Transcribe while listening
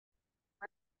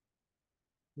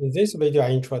In this video,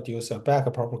 I introduce a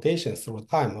backpropagation through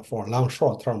time for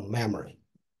long-short-term memory.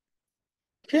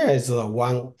 Here is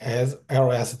one as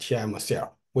LSTM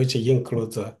cell, which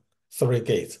includes three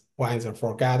gates. One is the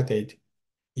forget gate,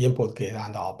 input gate,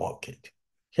 and output gate.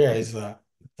 Here is the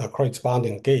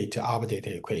corresponding gate update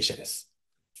equations.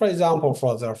 For example,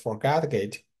 for the forget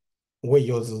gate, we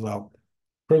use the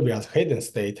previous hidden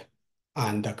state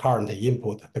and the current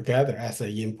input together as an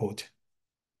input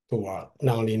to a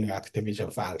nonlinear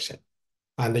activation function,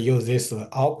 and use this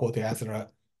output as a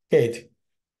gate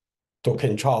to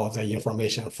control the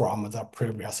information from the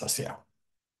previous cell.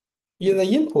 In the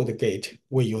input gate,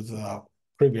 we use the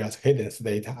previous hidden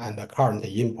state and the current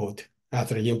input as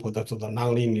the input to the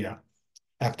nonlinear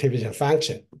activation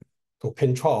function to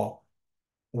control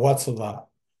what's the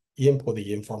input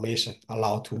information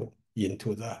allowed to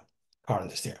into the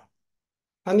current cell.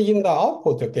 And in the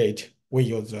output gate, we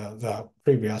use the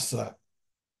previous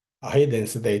hidden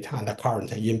state and the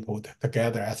current input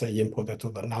together as an input to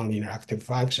the nonlinear active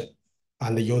function,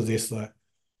 and use this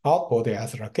output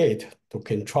as a gate to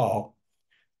control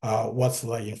what's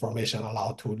the information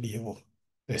allowed to leave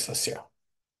this cell.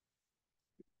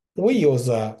 We use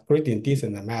a gradient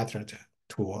descent method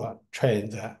to train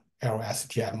the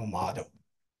LSTM model.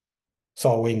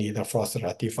 So we need first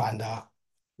to define the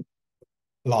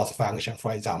loss function.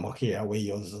 For example, here we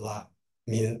use the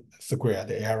mean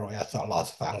squared error as a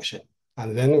loss function.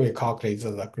 And then we calculate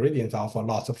the gradient of a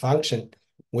loss function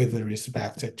with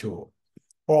respect to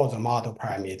all the model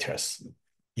parameters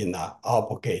in the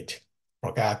output gate,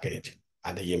 forget gate,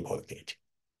 and the input gate.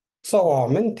 So our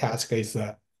main task is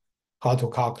how to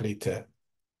calculate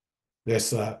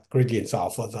this gradients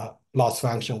of the loss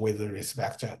function with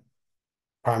respect to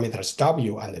parameters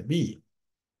W and B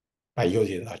by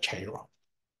using the chain rule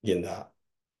in the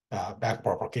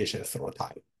backpropagation through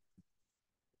time.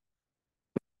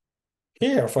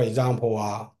 Here, for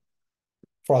example,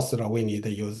 first we need to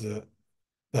use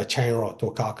the chain rule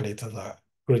to calculate the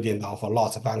gradient of a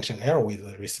loss function error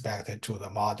with respect to the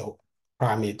model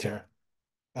parameter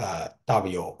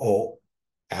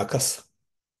WOX.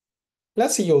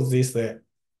 Let's use this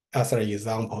as an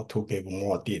example to give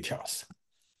more details.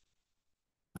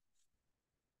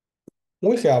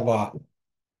 We have a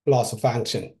loss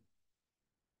function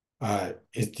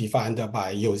is defined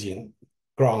by using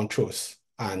ground truth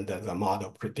and the model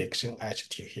prediction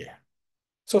HT here.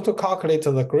 So to calculate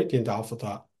the gradient of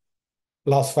the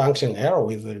loss function error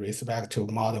with respect to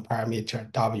model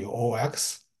parameter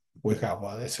WOX, we have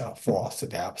these 4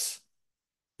 steps.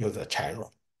 Use the chain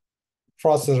rule.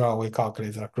 First, we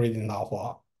calculate the gradient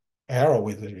of error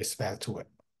with respect to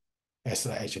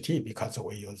SHT because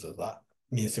we use the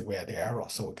mean squared error,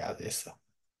 so we get this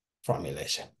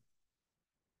formulation.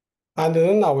 And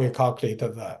then now we calculate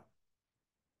the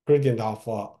gradient of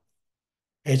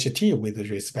HT with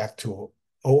respect to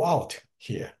O out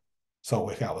here. So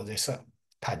we have this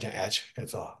tangent H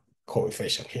as a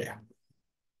coefficient here.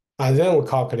 And then we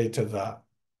calculate the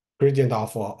gradient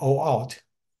of O out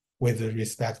with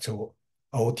respect to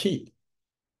OT.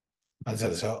 And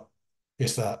so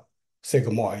it's a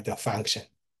sigmoid function.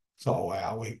 So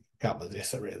we have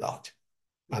this result.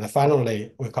 And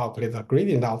finally, we calculate the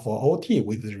gradient of OT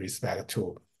with respect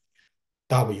to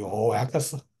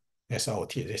WOX. This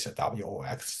OT, this is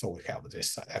WOX, so we have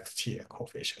this XT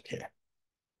coefficient here.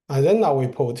 And then now we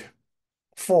put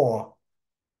 4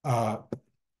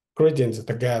 gradients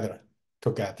together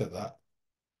to get the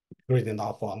gradient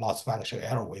of loss function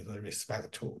error with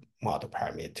respect to model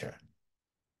parameter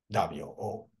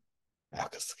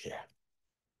WOX here.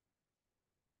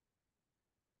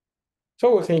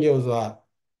 So we can use the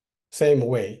same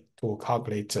way to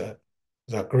calculate the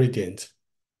gradient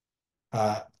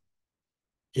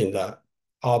in the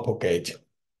output gate,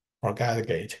 forget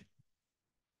gate,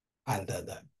 and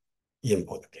the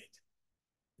input gate.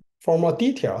 For more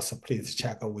details, please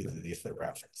check with this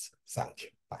reference. Thank you.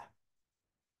 Bye.